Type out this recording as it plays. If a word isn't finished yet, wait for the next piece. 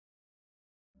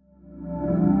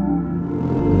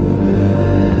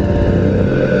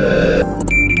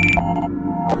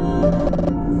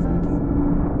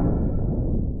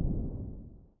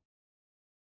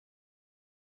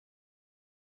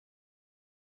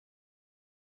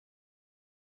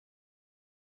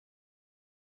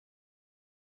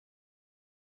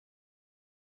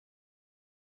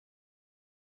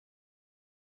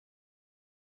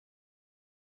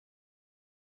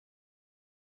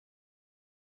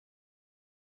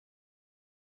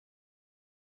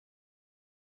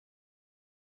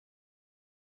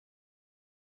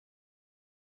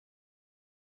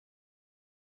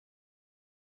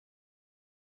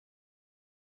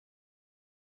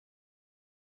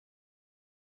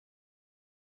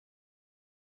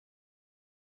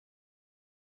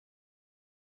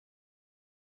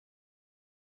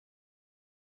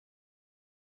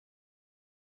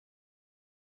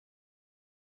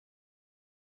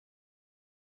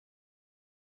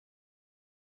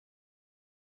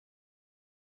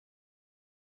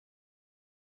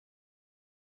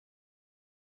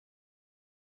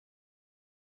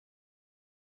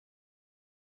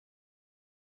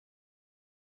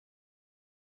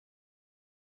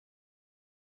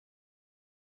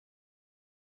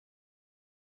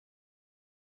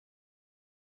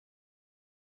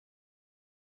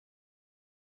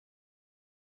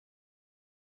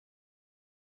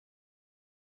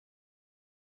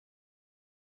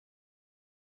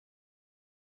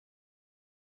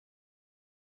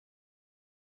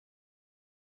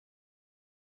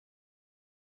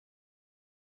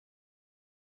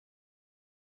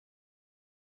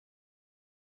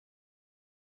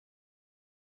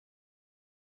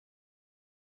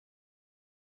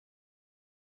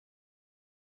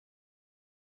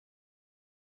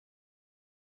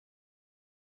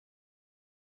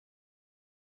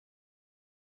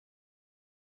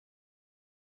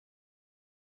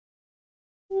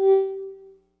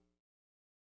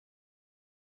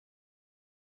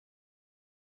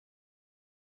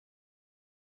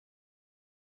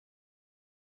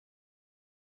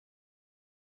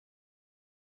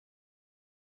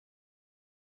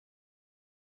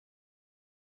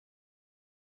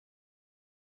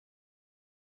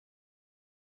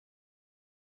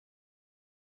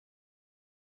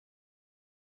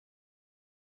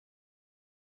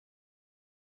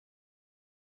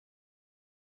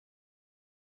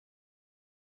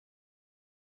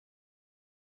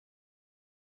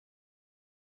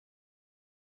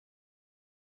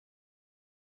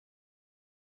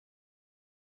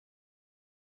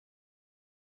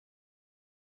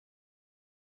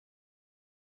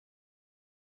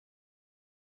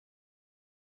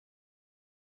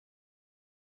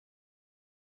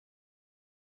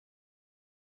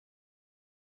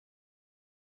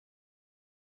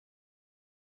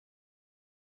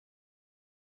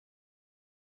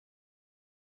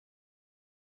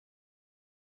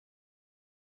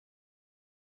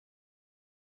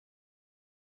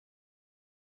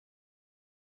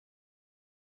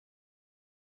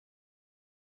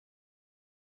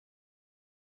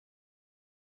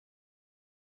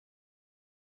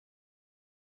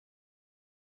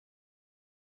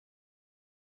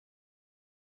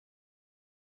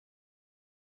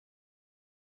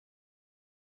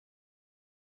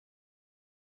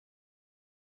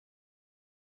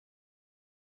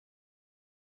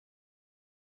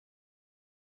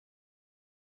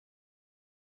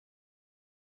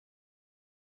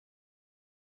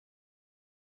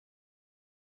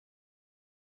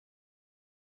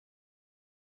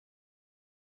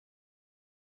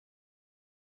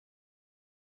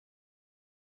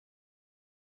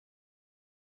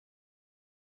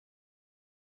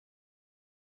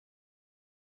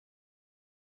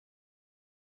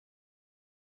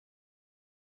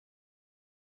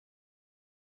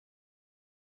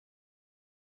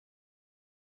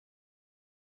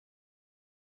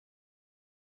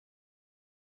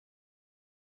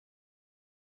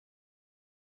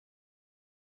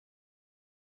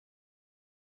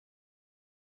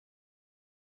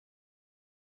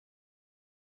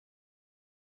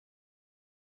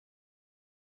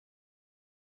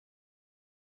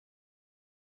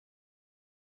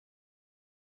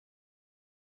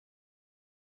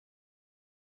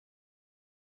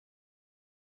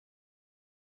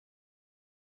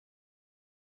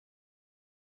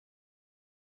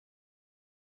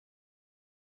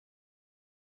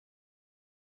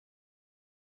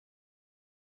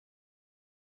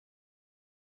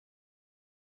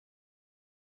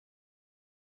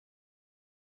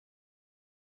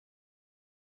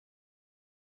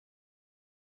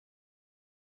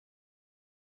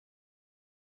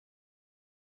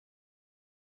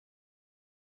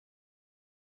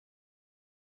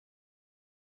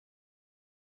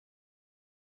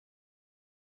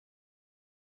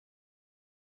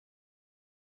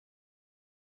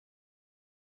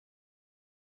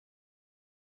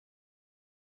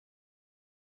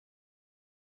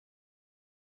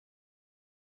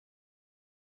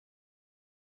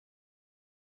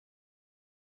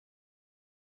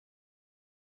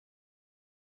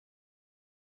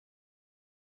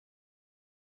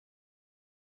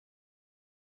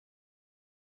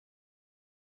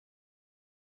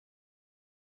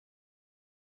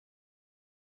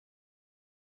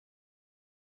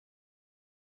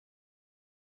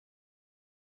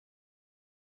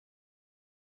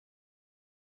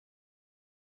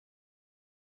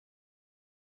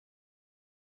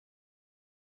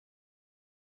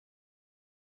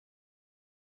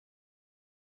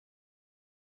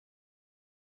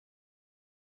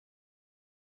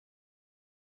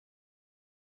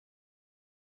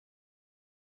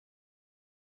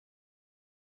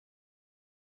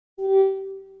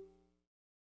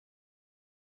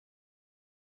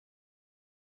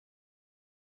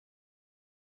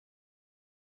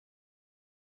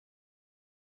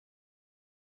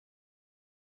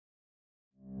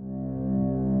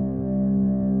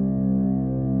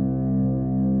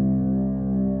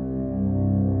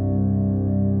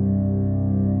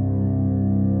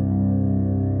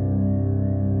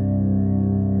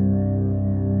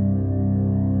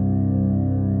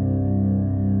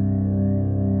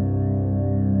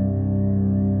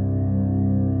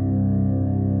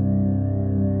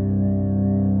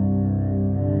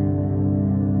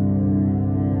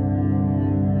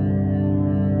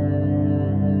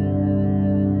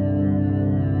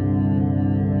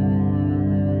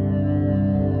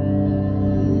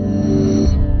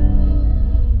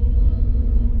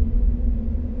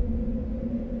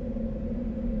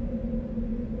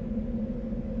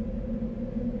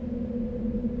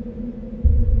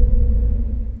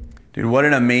Dude, what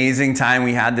an amazing time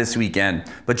we had this weekend.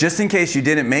 But just in case you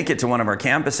didn't make it to one of our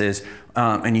campuses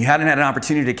and you hadn't had an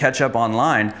opportunity to catch up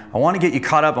online, I want to get you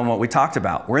caught up on what we talked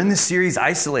about. We're in this series,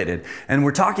 Isolated, and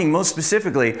we're talking most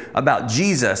specifically about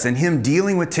Jesus and him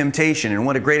dealing with temptation and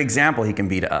what a great example he can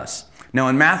be to us. Now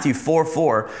in Matthew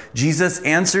 4:4, Jesus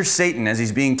answers Satan as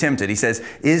he's being tempted. He says,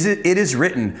 it is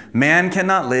written, man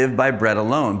cannot live by bread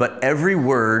alone, but every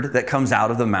word that comes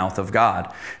out of the mouth of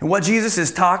God. And what Jesus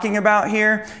is talking about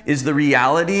here is the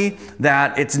reality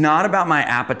that it's not about my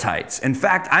appetites. In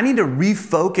fact, I need to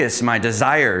refocus my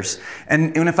desires.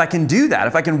 And if I can do that,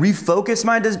 if I can refocus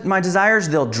my desires,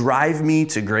 they'll drive me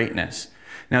to greatness.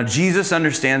 Now, Jesus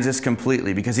understands this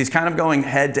completely because he's kind of going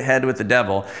head to head with the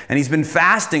devil, and he's been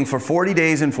fasting for 40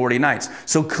 days and 40 nights.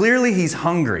 So clearly he's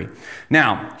hungry.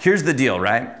 Now, here's the deal,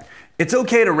 right? It's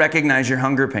okay to recognize your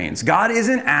hunger pains. God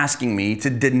isn't asking me to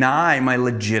deny my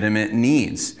legitimate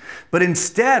needs. But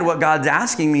instead, what God's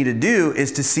asking me to do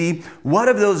is to see what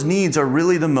of those needs are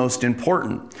really the most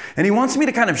important. And he wants me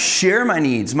to kind of share my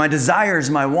needs, my desires,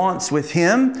 my wants with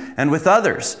him and with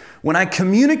others. When I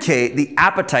communicate the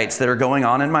appetites that are going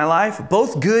on in my life,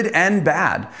 both good and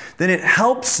bad, then it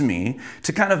helps me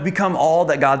to kind of become all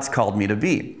that God's called me to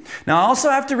be. Now, I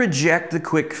also have to reject the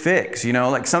quick fix.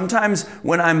 Like sometimes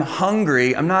when I'm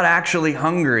hungry, I'm not actually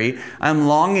hungry. I'm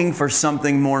longing for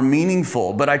something more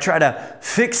meaningful, but I try to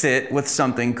fix it with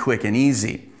something quick and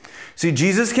easy. See,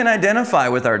 Jesus can identify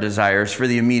with our desires for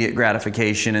the immediate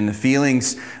gratification and the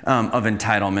feelings of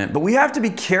entitlement, but we have to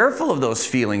be careful of those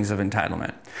feelings of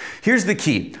entitlement. Here's the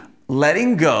key.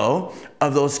 Letting go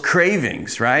of those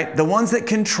cravings, right? The ones that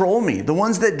control me, the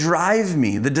ones that drive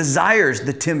me, the desires,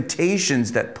 the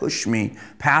temptations that push me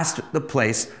past the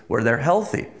place where they're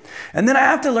healthy. And then I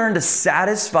have to learn to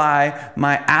satisfy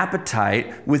my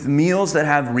appetite with meals that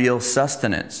have real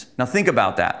sustenance. Now think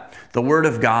about that. The Word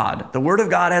of God. The Word of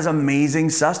God has amazing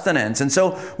sustenance. And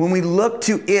so when we look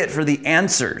to it for the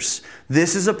answers,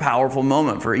 this is a powerful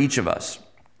moment for each of us.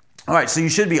 All right, so you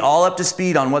should be all up to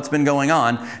speed on what's been going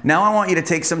on. Now I want you to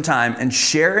take some time and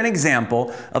share an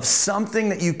example of something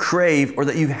that you crave or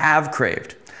that you have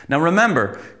craved. Now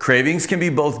remember, cravings can be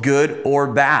both good or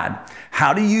bad.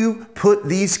 How do you put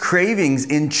these cravings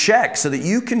in check so that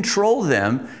you control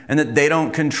them and that they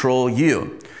don't control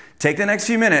you? Take the next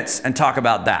few minutes and talk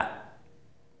about that.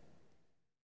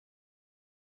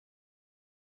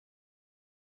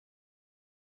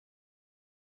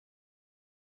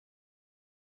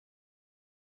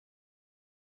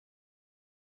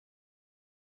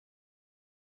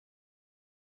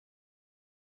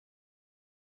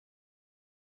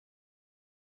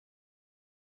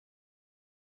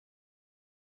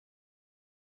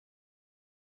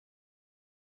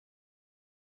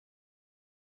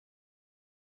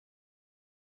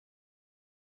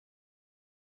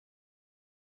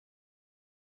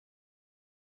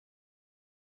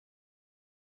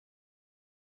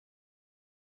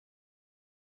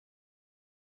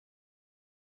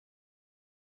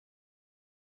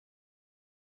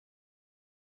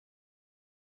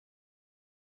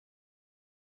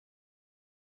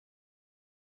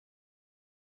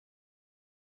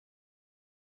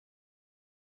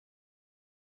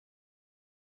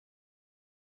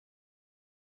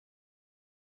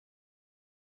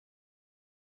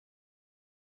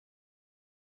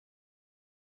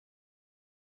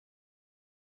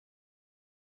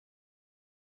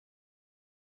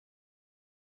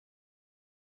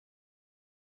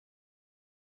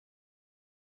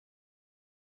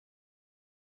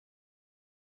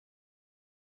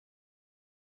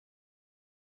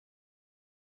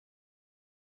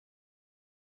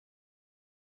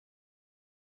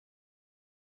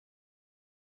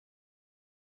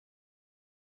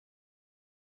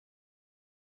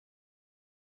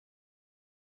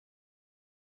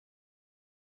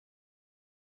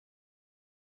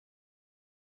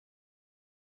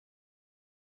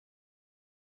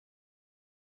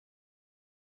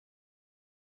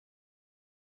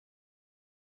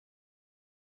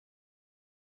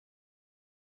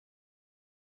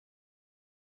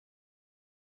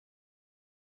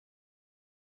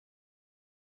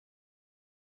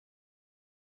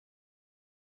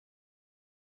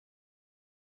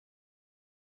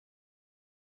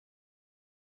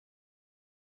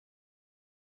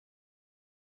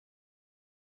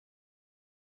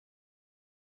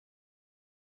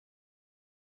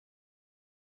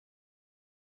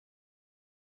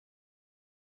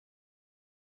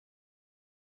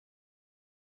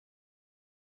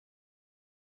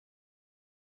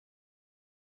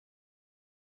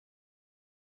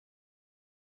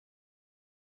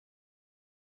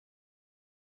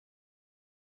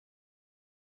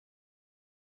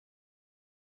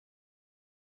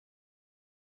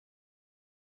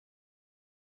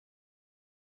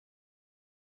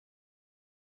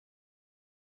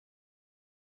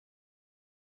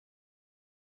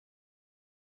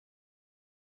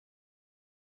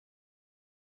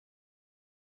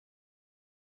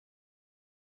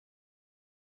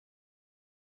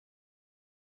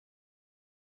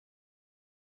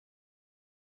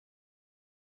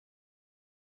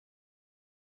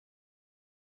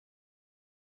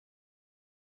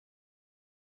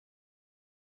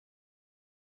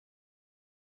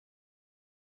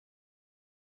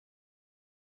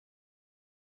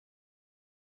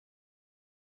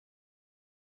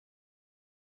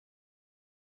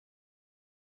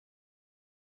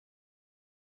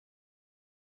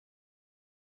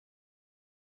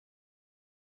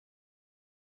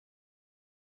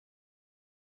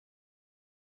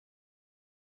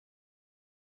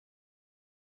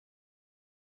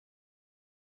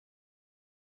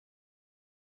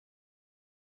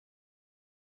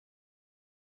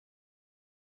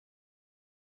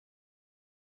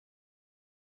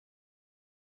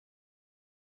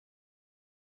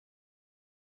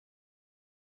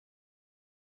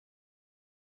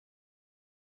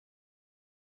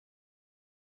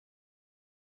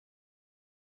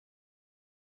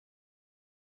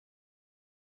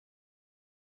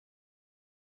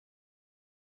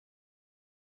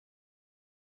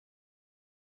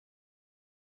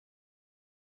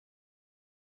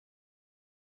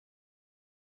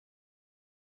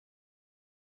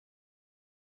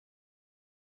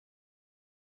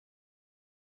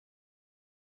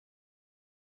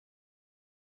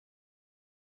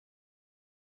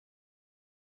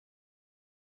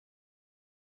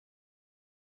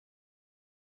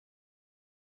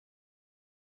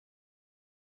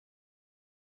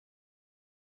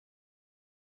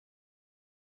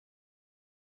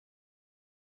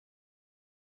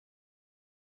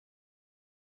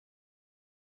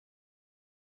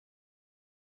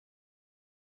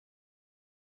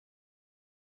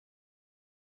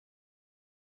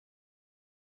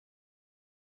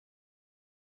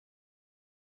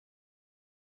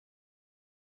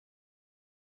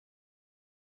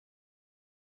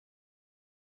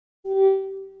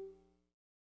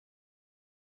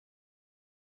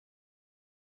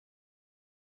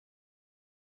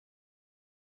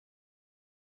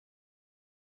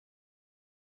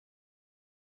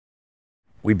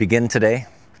 We begin today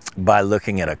by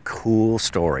looking at a cool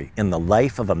story in the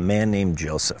life of a man named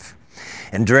Joseph.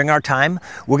 And during our time,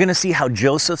 we're going to see how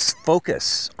Joseph's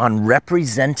focus on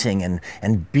representing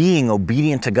and being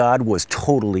obedient to God was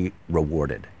totally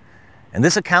rewarded. And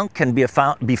this account can be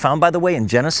found, by the way, in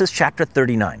Genesis chapter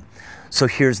 39. So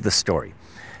here's the story.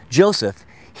 Joseph,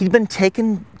 he'd been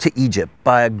taken to Egypt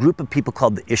by a group of people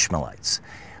called the Ishmaelites.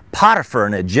 Potiphar,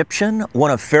 an Egyptian,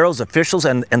 one of Pharaoh's officials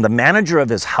and the manager of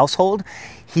his household,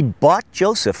 he bought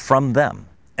Joseph from them.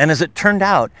 And as it turned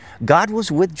out, God was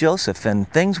with Joseph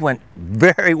and things went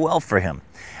very well for him.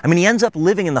 I mean, he ends up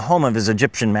living in the home of his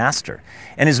Egyptian master.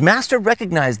 And his master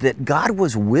recognized that God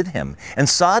was with him and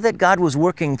saw that God was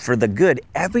working for the good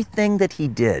everything that he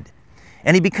did.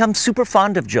 And he becomes super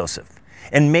fond of Joseph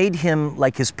and made him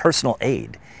like his personal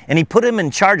aide. And he put him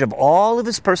in charge of all of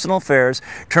his personal affairs,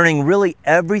 turning really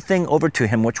everything over to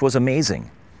him, which was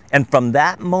amazing. And from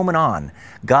that moment on,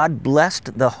 God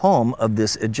blessed the home of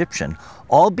this Egyptian,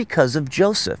 all because of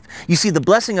Joseph. You see, the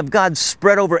blessing of God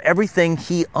spread over everything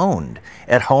he owned,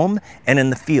 at home and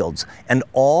in the fields. And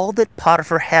all that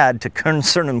Potiphar had to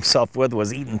concern himself with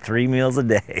was eating 3 meals a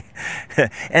day.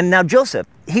 And now Joseph,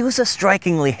 he was a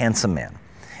strikingly handsome man.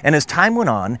 And as time went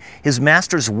on, his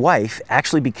master's wife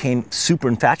actually became super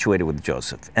infatuated with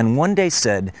Joseph and one day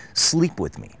said, "Sleep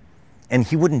with me." And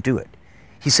he wouldn't do it.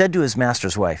 He said to his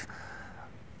master's wife,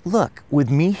 "Look, with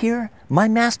me here, my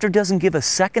master doesn't give a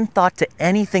second thought to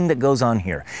anything that goes on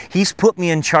here. He's put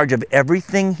me in charge of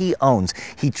everything he owns.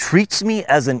 He treats me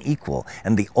as an equal,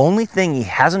 and the only thing he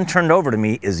hasn't turned over to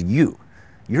me is you.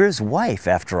 You're his wife,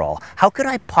 after all. How could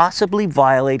I possibly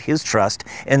violate his trust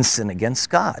and sin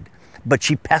against God?" But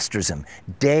she pesters him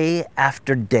day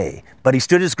after day. But he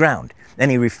stood his ground,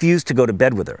 and he refused to go to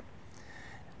bed with her.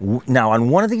 Now, on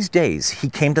one of these days, he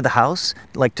came to the house,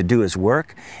 like to do his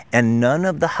work, and none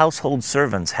of the household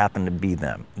servants happened to be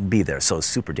there, so it's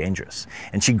super dangerous.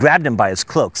 And she grabbed him by his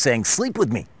cloak, saying, "Sleep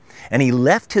with me." And he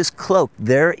left his cloak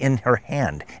there in her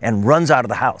hand and runs out of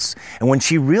the house. And when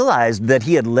she realized that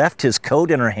he had left his coat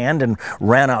in her hand and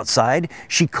ran outside,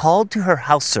 she called to her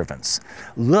house servants,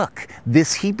 "Look,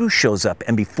 this Hebrew shows up,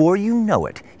 and before you know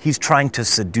it, he's trying to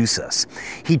seduce us.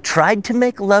 He tried to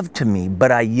make love to me,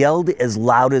 but I yelled as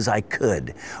loud as I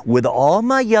could. With all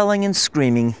my yelling and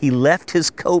screaming, he left his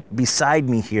coat beside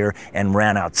me here and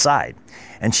ran outside."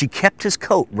 And she kept his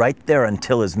coat right there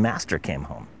until his master came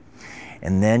home.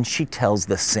 And then she tells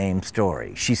the same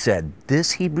story. She said,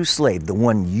 "This Hebrew slave, the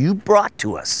one you brought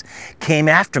to us, came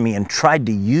after me and tried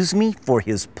to use me for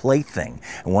his plaything.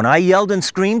 And when I yelled and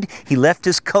screamed, he left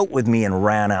his coat with me and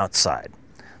ran outside."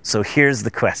 So here's the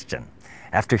question.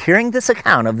 After hearing this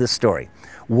account of this story,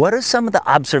 what are some of the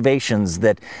observations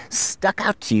that stuck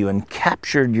out to you and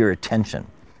captured your attention?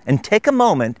 And take a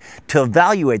moment to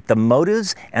evaluate the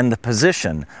motives and the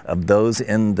position of those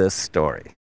in this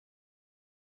story.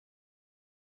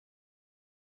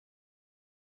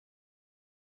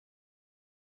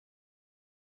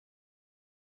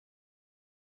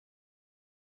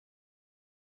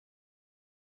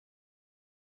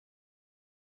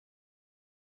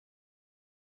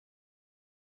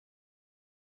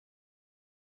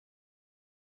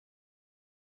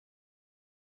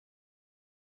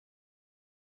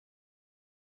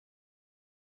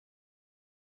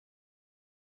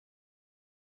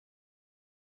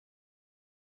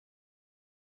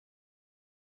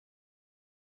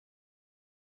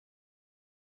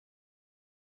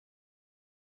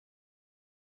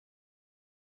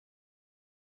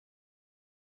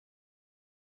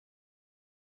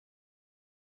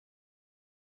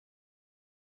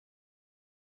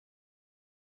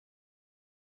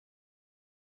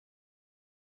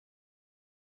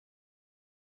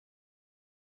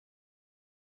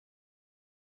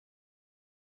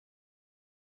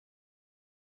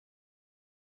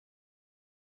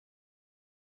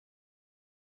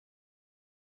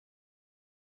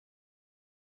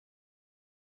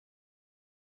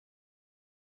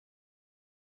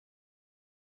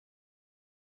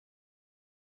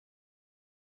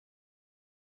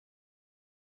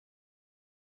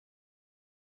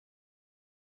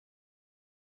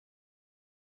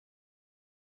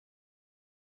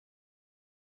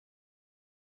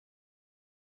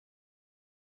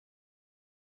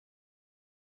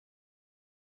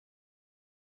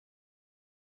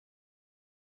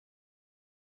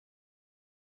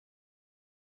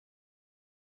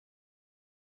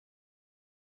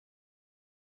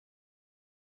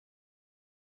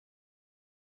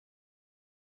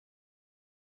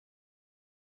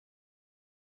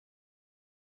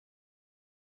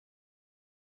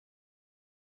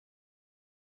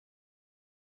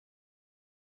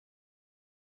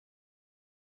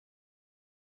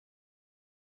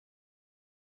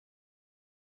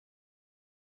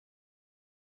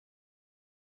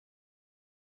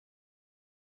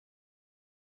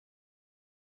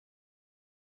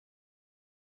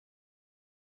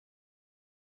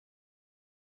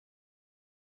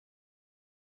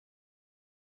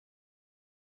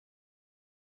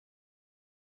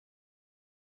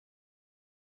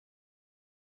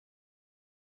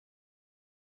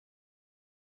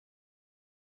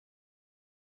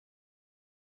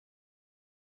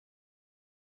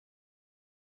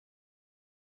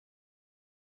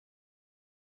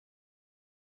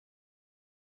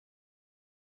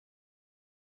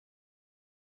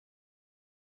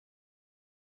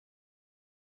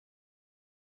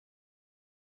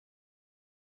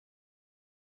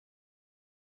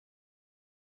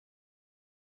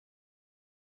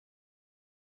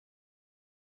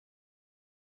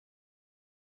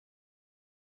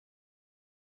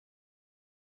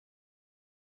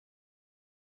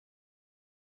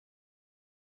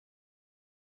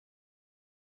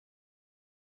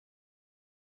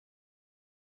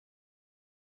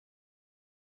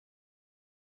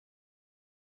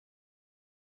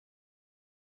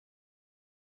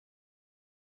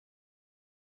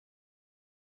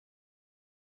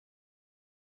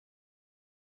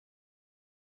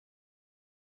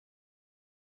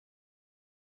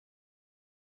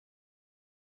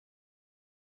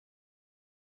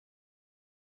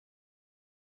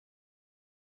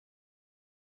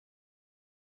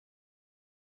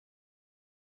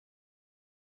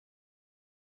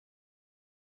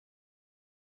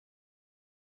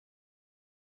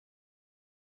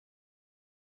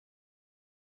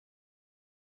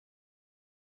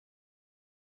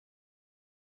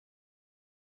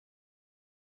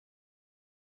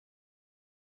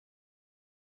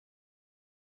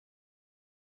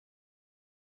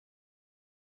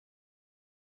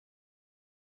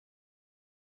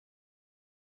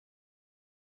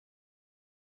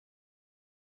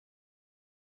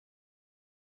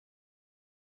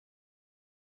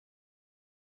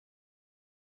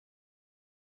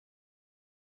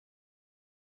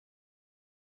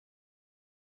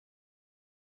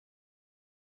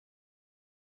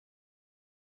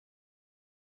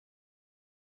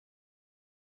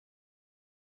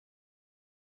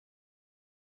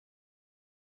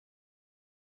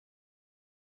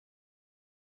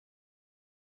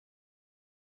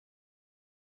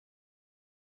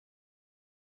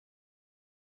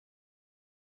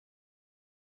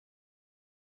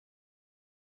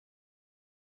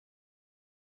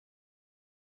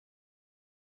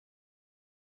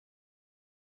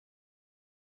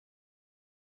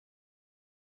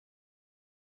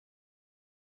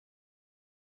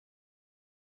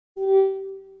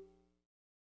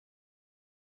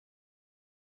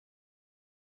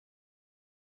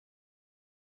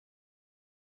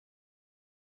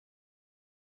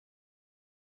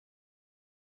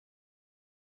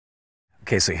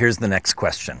 Okay, so here's the next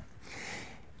question.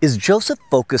 Is Joseph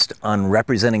focused on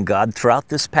representing God throughout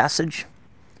this passage?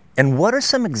 And what are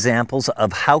some examples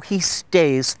of how he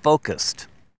stays focused?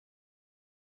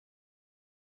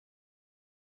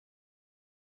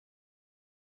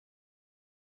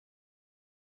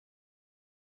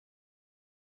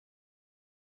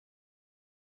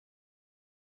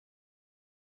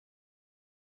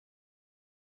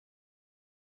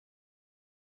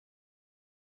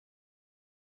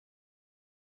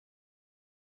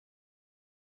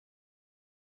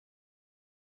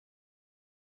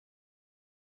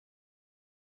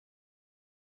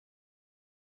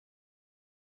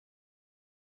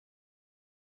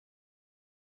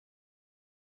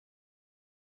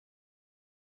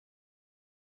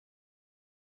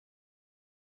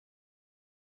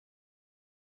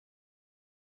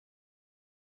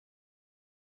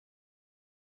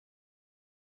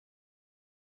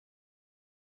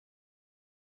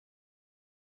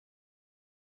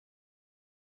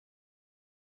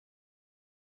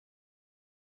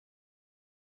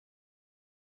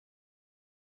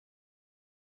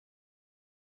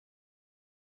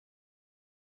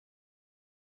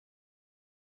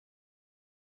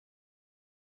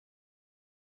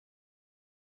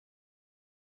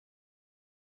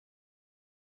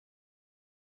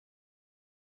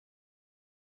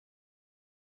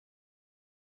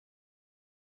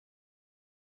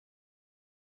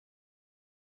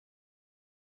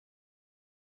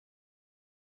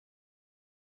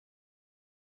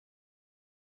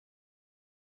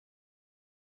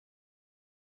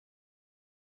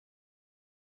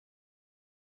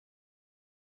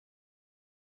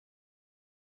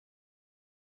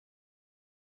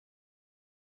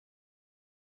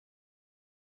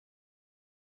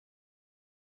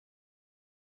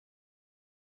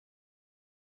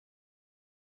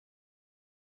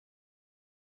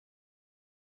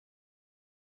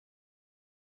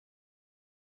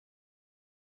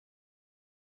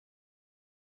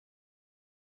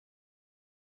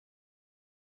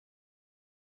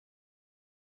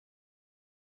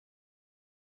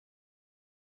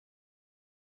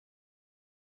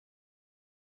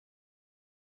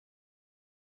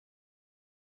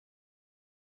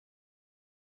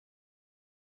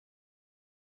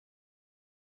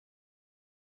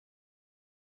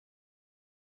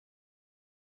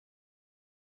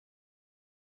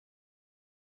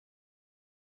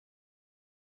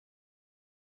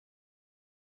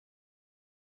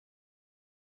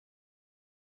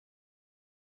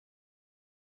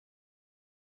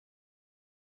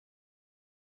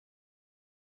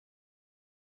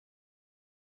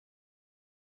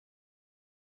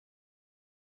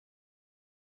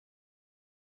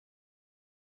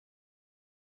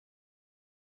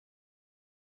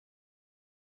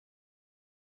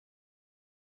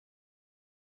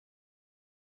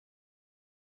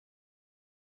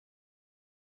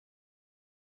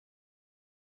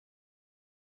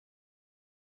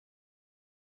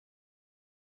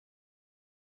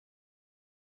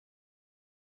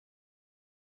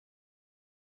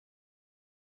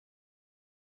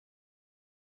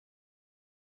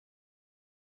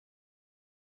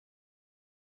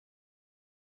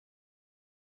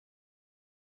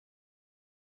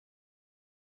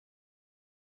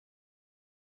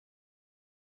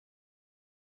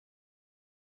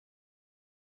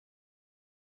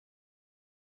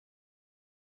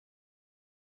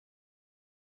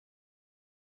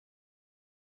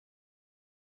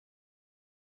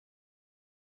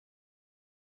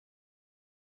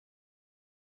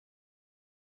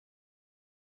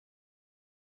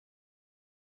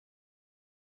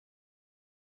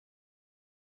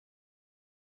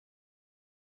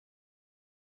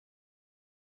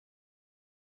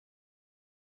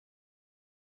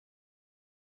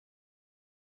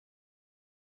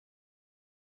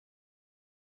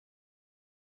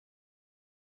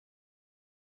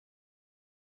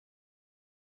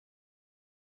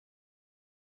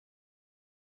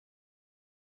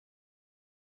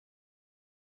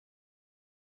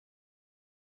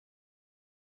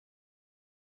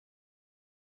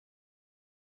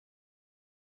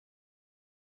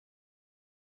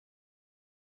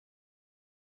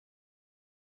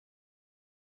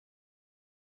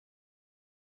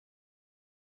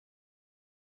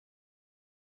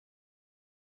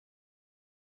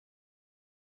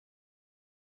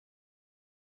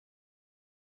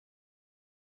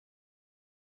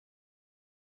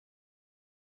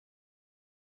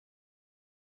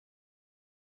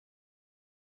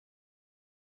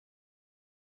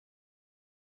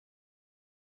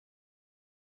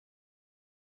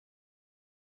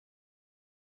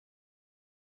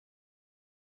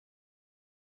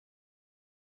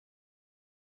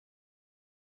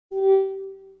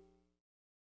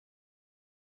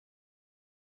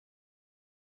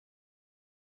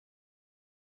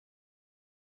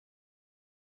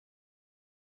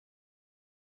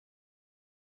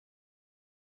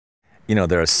 You know,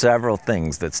 there are several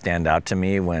things that stand out to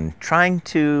me when trying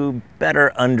to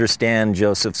better understand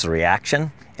Joseph's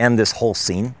reaction and this whole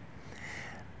scene.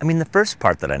 I mean, the first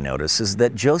part that I notice is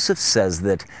that Joseph says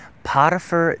that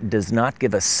Potiphar does not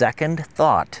give a second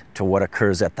thought to what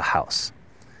occurs at the house.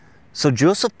 So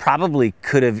Joseph probably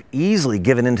could have easily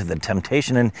given in to the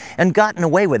temptation and gotten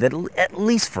away with it, at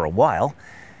least for a while.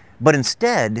 But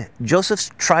instead,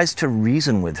 Joseph tries to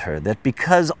reason with her that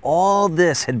because all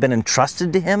this had been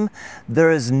entrusted to him, there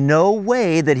is no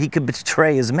way that he could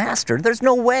betray his master. There's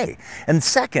no way. And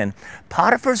second,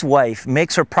 Potiphar's wife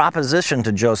makes her proposition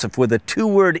to Joseph with a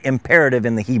two-word imperative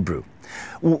in the Hebrew.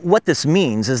 What this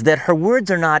means is that her words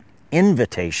are not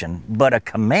invitation, but a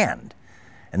command.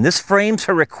 And this frames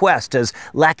her request as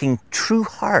lacking true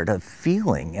heart of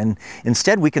feeling. And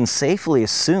instead, we can safely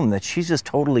assume that she's just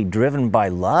totally driven by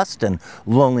lust and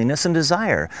loneliness and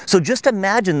desire. So just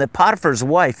imagine that Potiphar's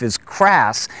wife is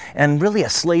crass and really a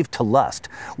slave to lust,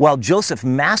 while Joseph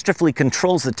masterfully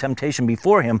controls the temptation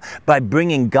before him by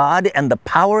bringing God and the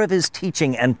power of his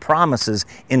teaching and promises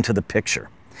into the picture.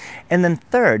 And then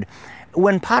third,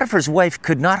 when Potiphar's wife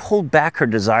could not hold back her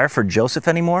desire for Joseph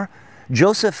anymore,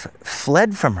 Joseph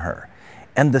fled from her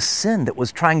and the sin that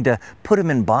was trying to put him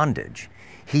in bondage.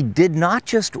 He did not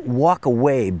just walk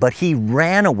away, but he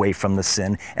ran away from the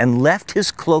sin and left his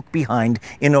cloak behind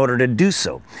in order to do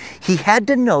so. He had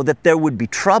to know that there would be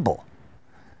trouble.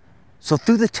 So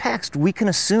through the text, we can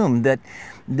assume that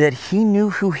he knew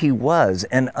who he was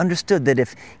and understood that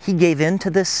if he gave in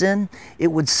to this sin, it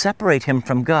would separate him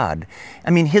from God. I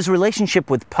mean, his relationship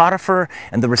with Potiphar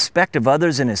and the respect of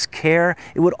others in his care,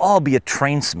 it would all be a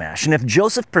train smash. And if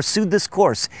Joseph pursued this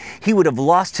course, he would have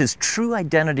lost his true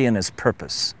identity and his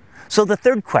purpose. So the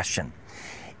third question,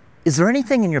 is there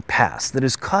anything in your past that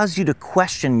has caused you to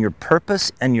question your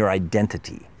purpose and your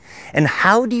identity? And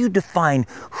how do you define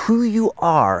who you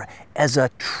are as a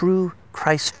true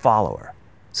Christ follower?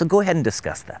 So go ahead and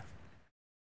discuss that.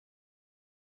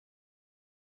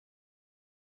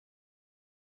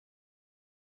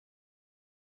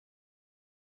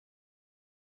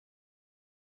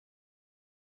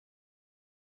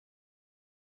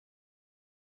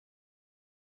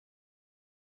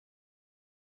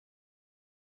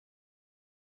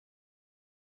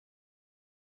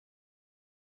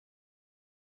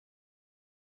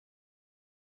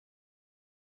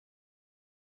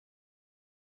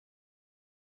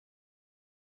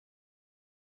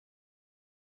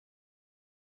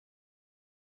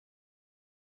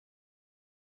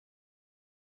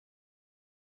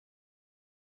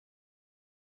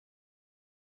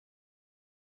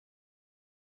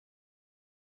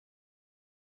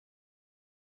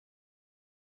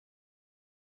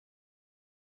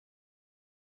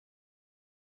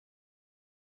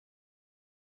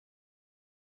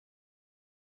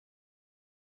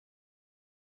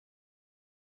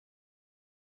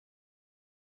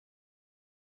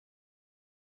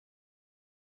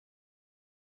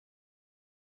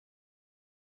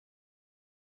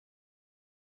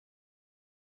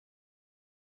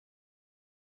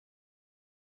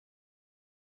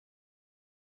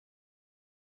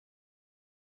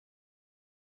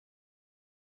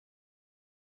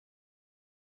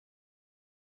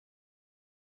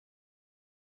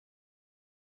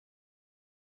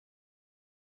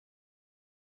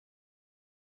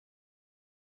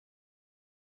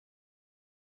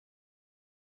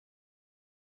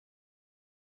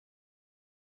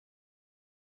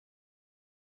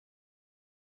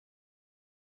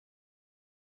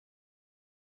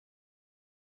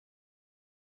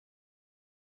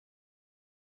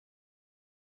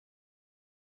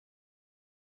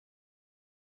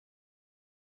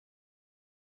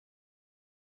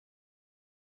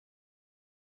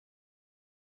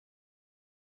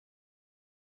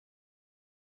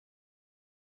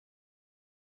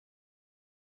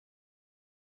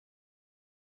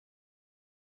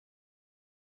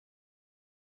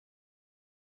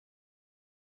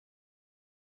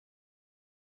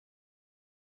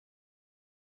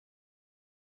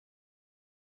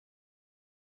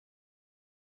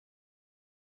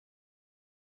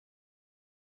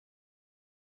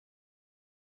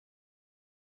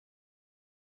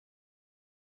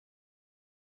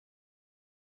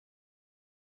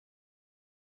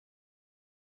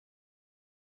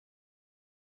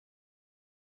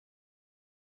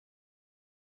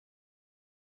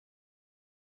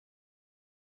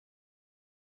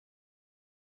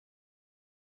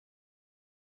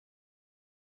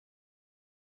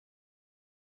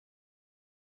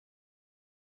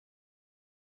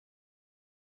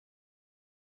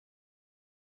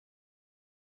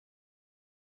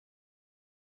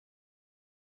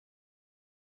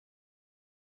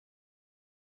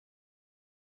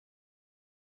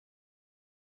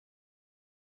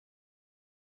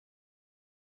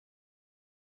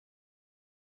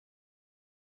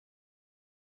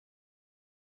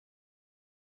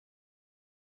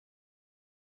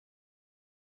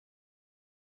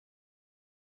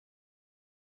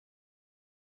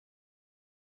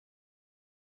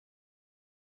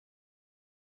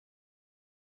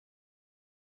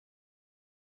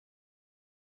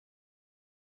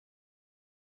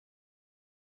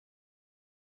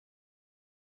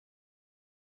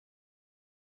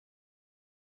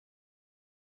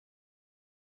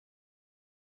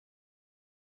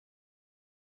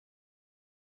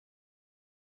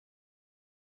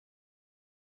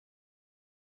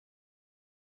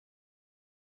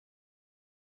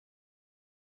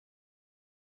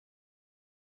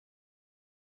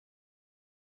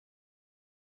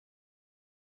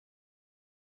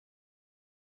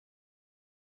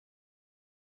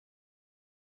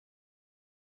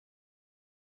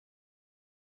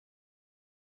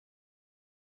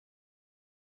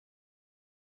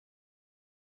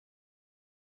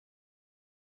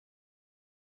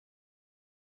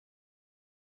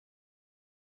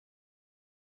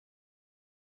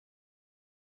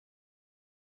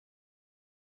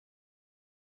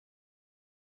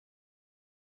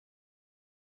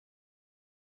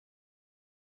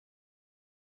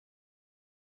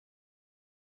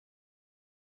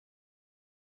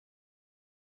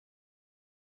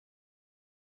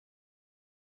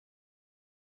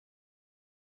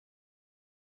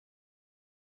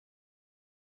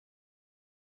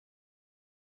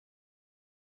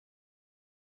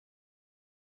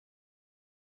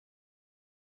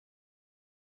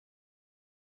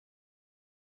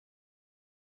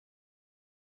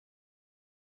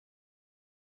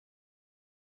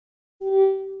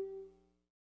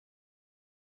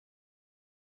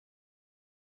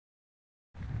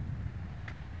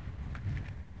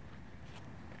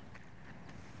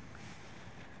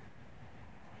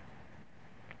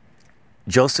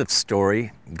 Joseph's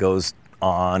story goes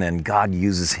on, and God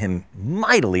uses him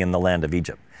mightily in the land of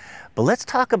Egypt. But let's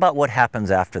talk about what happens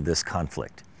after this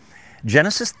conflict.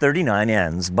 Genesis 39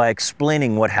 ends by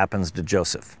explaining what happens to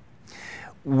Joseph.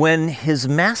 When his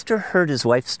master heard his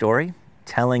wife's story,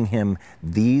 telling him,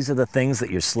 "These are the things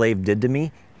that your slave did to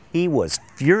me," he was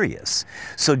furious.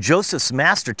 So Joseph's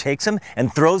master takes him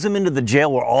and throws him into the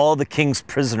jail where all the king's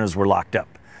prisoners were locked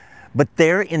up. But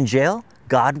there in jail,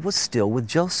 God was still with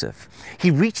Joseph.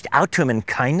 He reached out to him in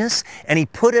kindness, and he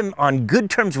put him on good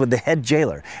terms with the head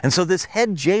jailer. And so this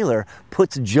head jailer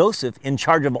puts Joseph in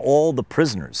charge of all the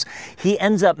prisoners. He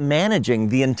ends up managing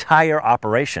the entire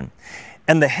operation.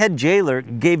 And the head jailer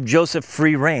gave Joseph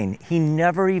free rein. He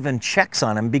never even checks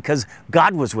on him because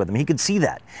God was with him. He could see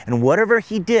that. And whatever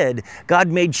he did, God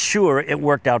made sure it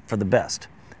worked out for the best.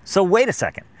 So wait a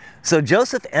second. So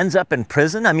Joseph ends up in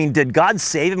prison? I mean, did God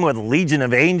save him with a legion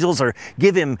of angels or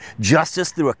give him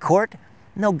justice through a court?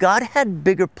 No, God had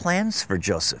bigger plans for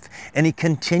Joseph, and he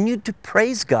continued to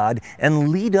praise God and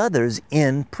lead others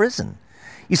in prison.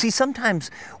 You see, sometimes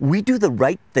we do the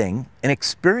right thing and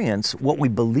experience what we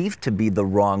believe to be the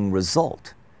wrong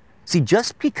result. See,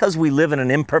 just because we live in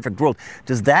an imperfect world,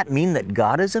 does that mean that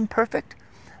God is imperfect?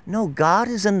 No, God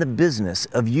is in the business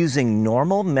of using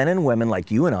normal men and women like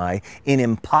you and I in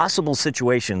impossible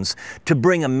situations to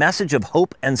bring a message of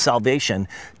hope and salvation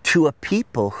to a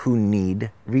people who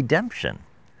need redemption.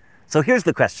 So here's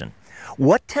the question.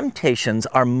 What temptations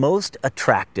are most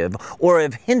attractive or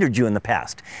have hindered you in the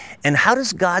past? And how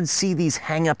does God see these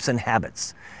hang-ups and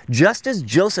habits? Just as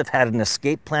Joseph had an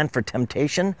escape plan for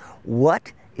temptation,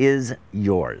 what is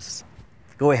yours?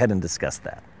 Go ahead and discuss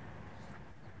that.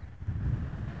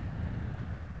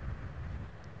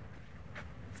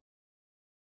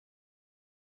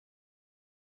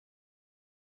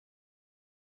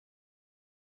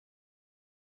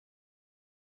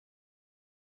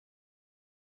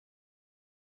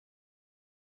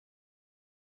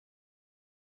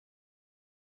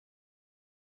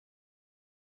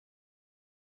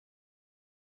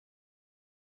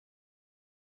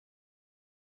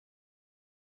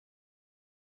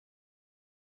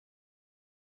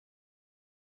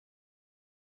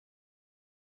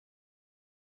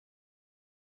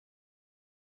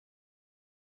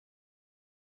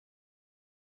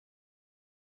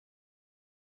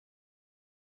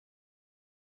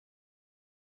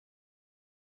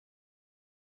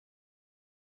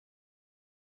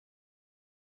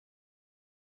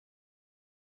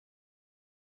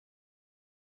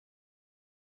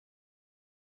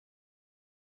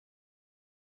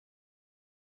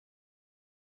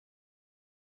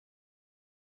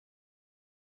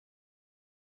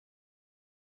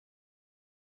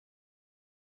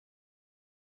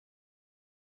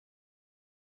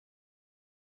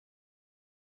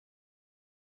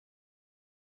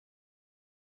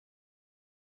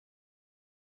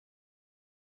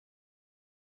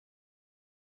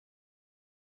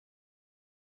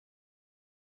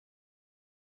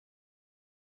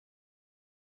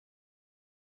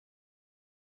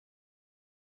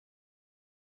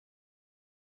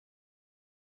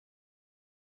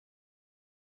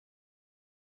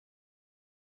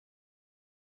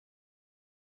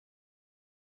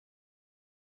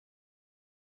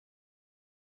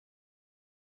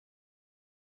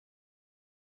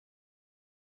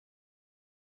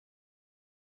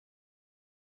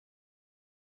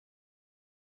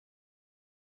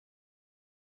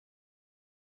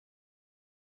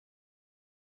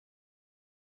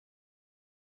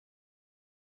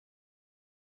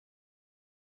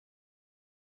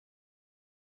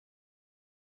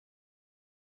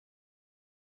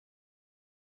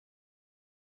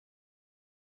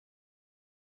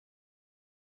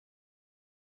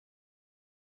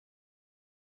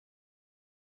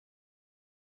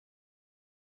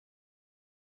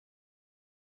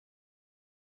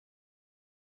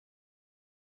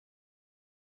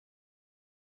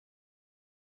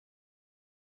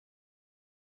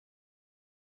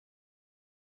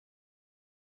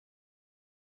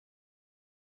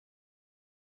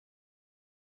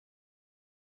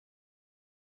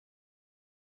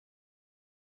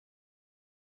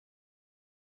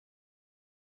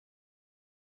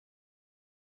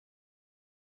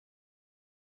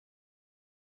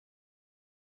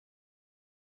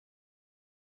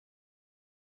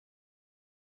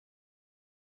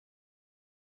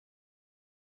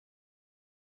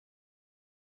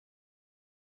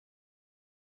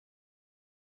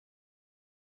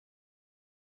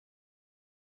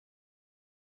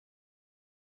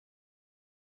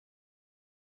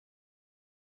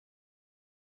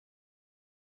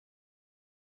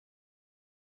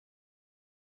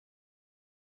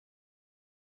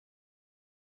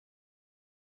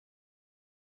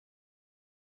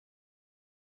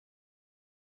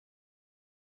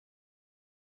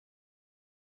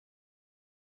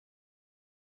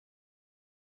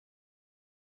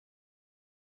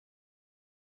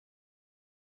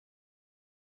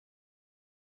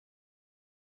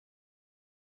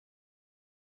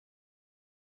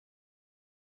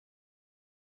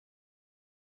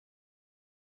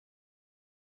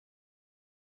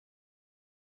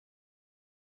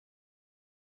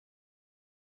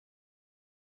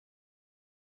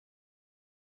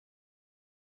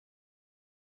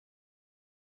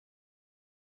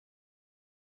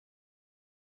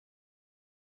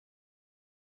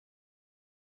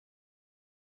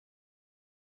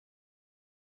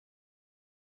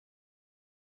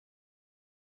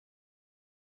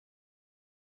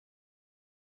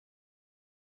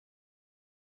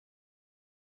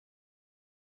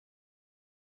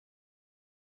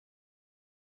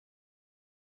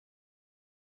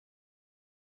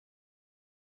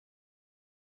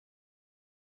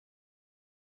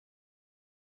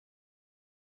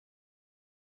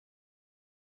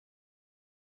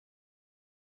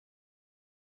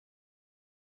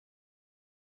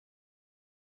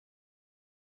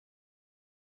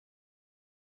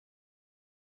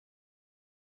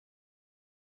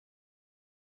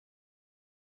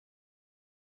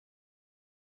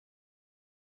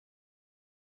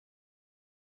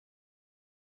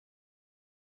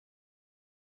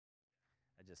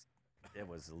 it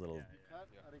was a little Yeah.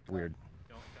 weird.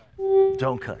 Don't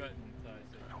Don't cut. cut. Cut inside,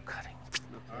 so. No cutting.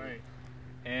 All right.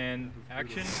 And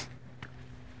action.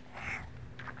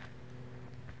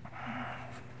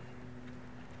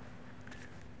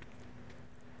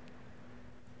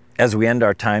 As we end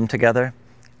our time together,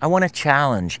 I want to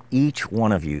challenge each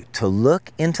one of you to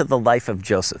look into the life of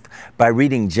Joseph by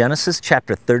reading Genesis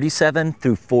chapter 37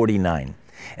 through 49.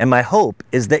 And my hope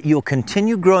is that you'll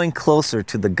continue growing closer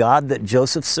to the God that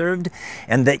Joseph served,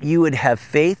 and that you would have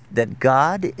faith that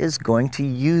God is going to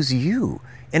use you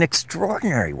in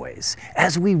extraordinary ways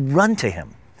as we run to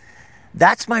Him.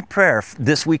 That's my prayer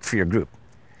this week for your group.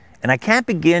 And I can't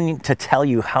begin to tell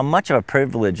you how much of a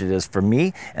privilege it is for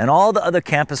me and all the other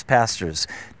campus pastors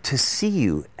to see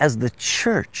you as the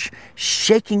church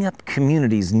shaking up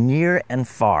communities near and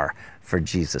far for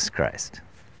Jesus Christ.